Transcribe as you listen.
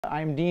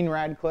I'm Dean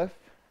Radcliffe.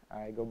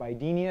 I go by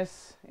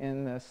Deanius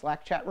in the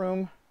Slack chat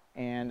room,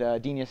 and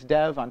Deanius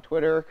Dev on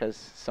Twitter, because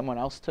someone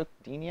else took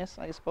Deanius,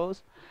 I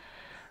suppose.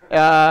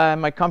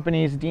 My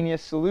company is Deanius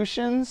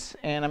Solutions,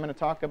 and I'm going to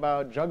talk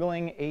about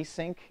juggling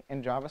async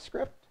in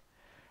JavaScript.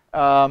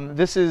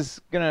 This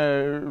is going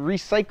to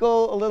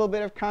recycle a little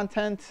bit of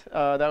content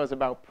that was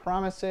about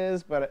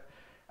promises, but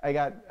I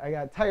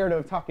got tired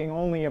of talking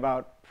only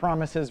about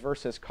promises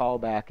versus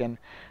callback. And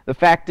the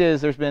fact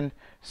is, there's been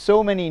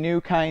so many new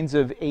kinds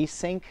of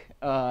async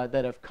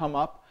that have come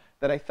up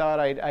that I thought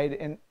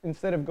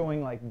instead of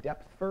going like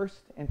depth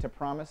first into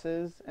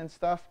promises and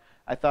stuff,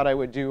 I thought I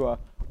would do a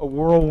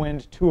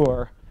whirlwind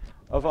tour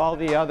of all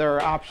the other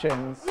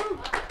options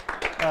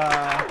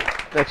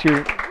that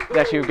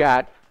you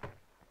got.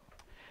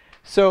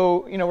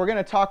 So, we're going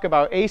to talk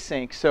about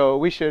async. So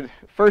we should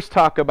first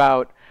talk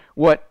about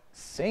what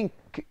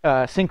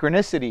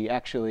synchronicity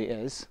actually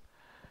is.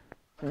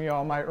 Some of you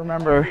all might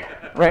remember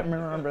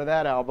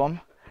that album.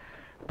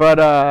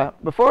 But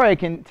before I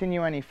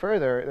continue any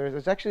further,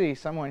 there's actually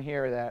someone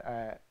here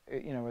that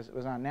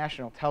was on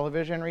national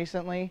television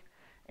recently,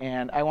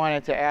 and I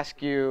wanted to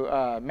ask you,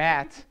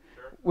 Matt,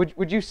 sure.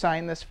 Would you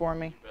sign this for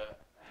me? You bet.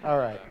 All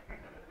right.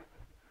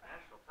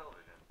 National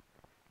television.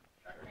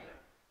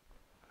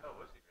 Oh,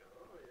 was he good?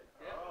 Oh,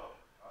 yeah. Oh,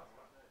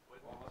 awesome.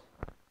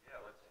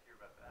 Yeah, let's hear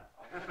about that.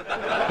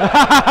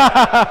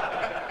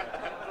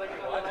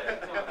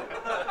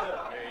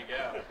 There you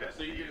go.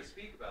 So you're going to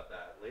speak about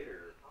that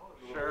later.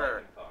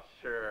 Sure.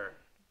 Sure.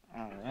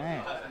 All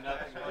right.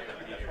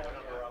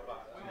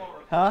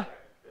 Huh?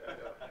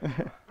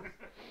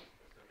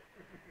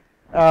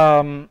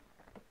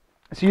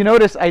 So you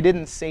notice I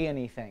didn't say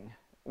anything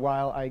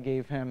while I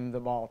gave him the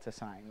ball to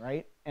sign,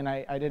 right? And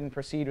I didn't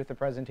proceed with the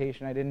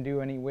presentation. I didn't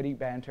do any witty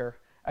banter.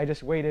 I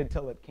just waited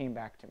till it came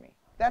back to me.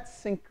 That's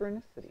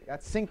synchronicity.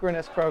 That's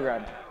synchronous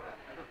programming.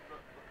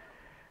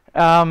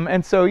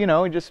 And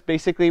so, just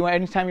basically,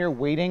 anytime you're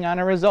waiting on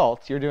a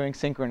result, you're doing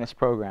synchronous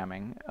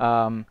programming.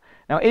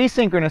 Now,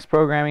 asynchronous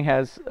programming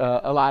has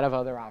a lot of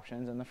other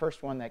options. And the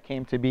first one that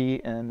came to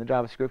be in the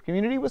JavaScript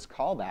community was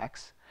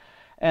callbacks.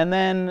 And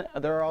then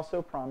there are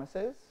also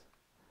promises.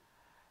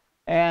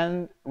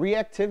 And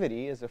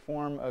reactivity is a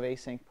form of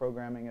async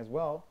programming as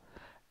well.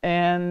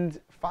 And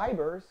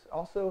fibers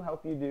also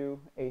help you do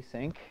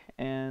async.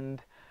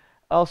 And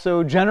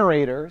also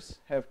generators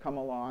have come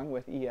along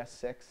with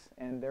ES6,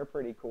 and they're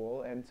pretty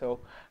cool. And so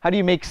how do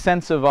you make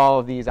sense of all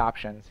of these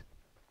options?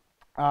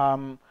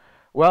 How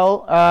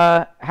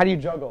do you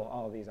juggle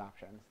all of these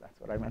options? That's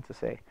what I meant to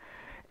say.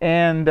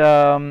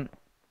 And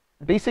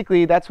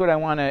basically, that's what I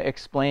want to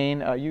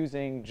explain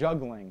using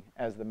juggling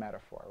as the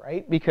metaphor,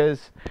 right?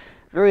 Because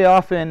very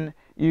often,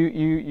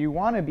 you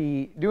want to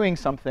be doing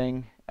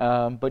something,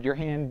 but your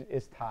hand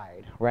is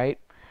tied, right?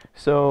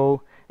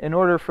 So in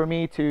order for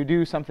me to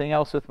do something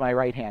else with my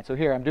right hand, so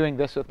here I'm doing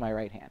this with my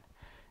right hand.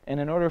 And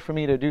in order for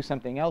me to do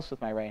something else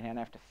with my right hand,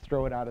 I have to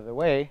throw it out of the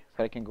way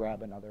so I can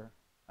grab another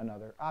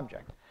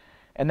object.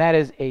 And that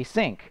is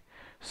async.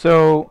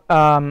 So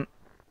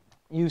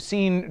you've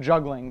seen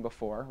juggling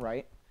before,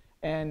 right?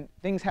 And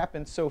things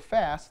happen so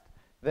fast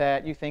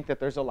that you think that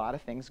there's a lot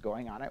of things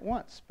going on at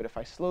once. But if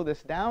I slow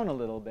this down a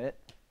little bit,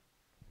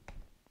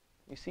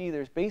 you see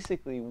there's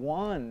basically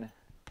one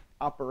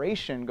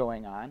operation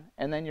going on,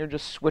 and then you're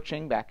just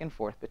switching back and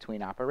forth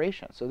between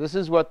operations. So this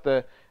is what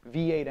the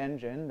V8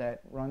 engine that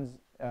runs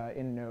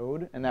in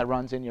Node and that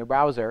runs in your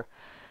browser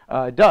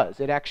does.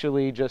 It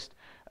actually just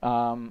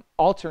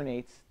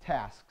alternates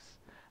tasks,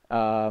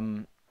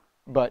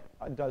 but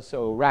does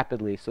so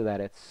rapidly so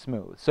that it's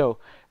smooth. So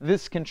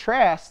this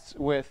contrasts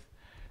with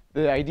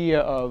the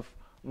idea of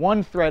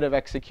one thread of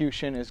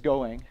execution is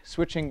going,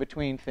 switching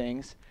between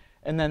things,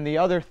 and then the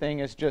other thing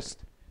is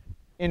just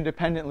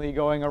independently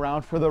going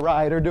around for the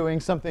ride or doing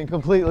something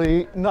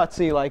completely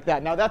nutsy like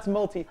that. Now that's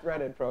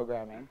multi-threaded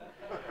programming,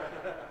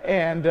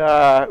 and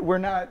we're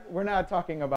not talking about